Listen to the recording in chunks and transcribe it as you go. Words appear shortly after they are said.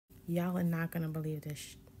Y'all are not gonna believe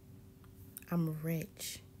this. I'm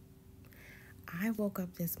rich. I woke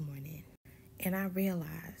up this morning and I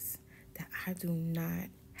realized that I do not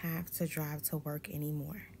have to drive to work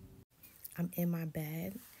anymore. I'm in my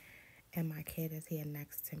bed and my kid is here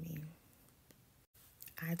next to me.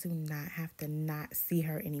 I do not have to not see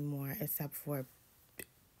her anymore except for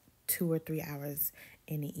 2 or 3 hours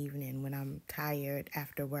in the evening when I'm tired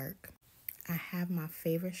after work. I have my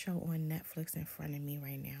favorite show on Netflix in front of me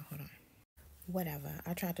right now. Hold on. Whatever.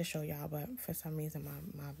 I tried to show y'all, but for some reason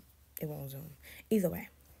my it won't zoom. Either way,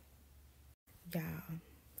 y'all,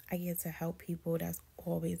 I get to help people. That's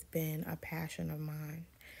always been a passion of mine.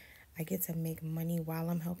 I get to make money while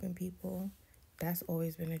I'm helping people. That's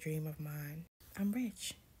always been a dream of mine. I'm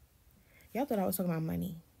rich. Y'all thought I was talking about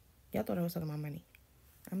money. Y'all thought I was talking about money.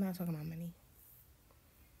 I'm not talking about money.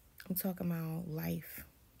 I'm talking about life.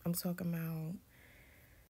 I'm talking about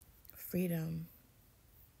freedom.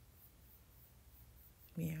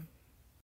 Yeah.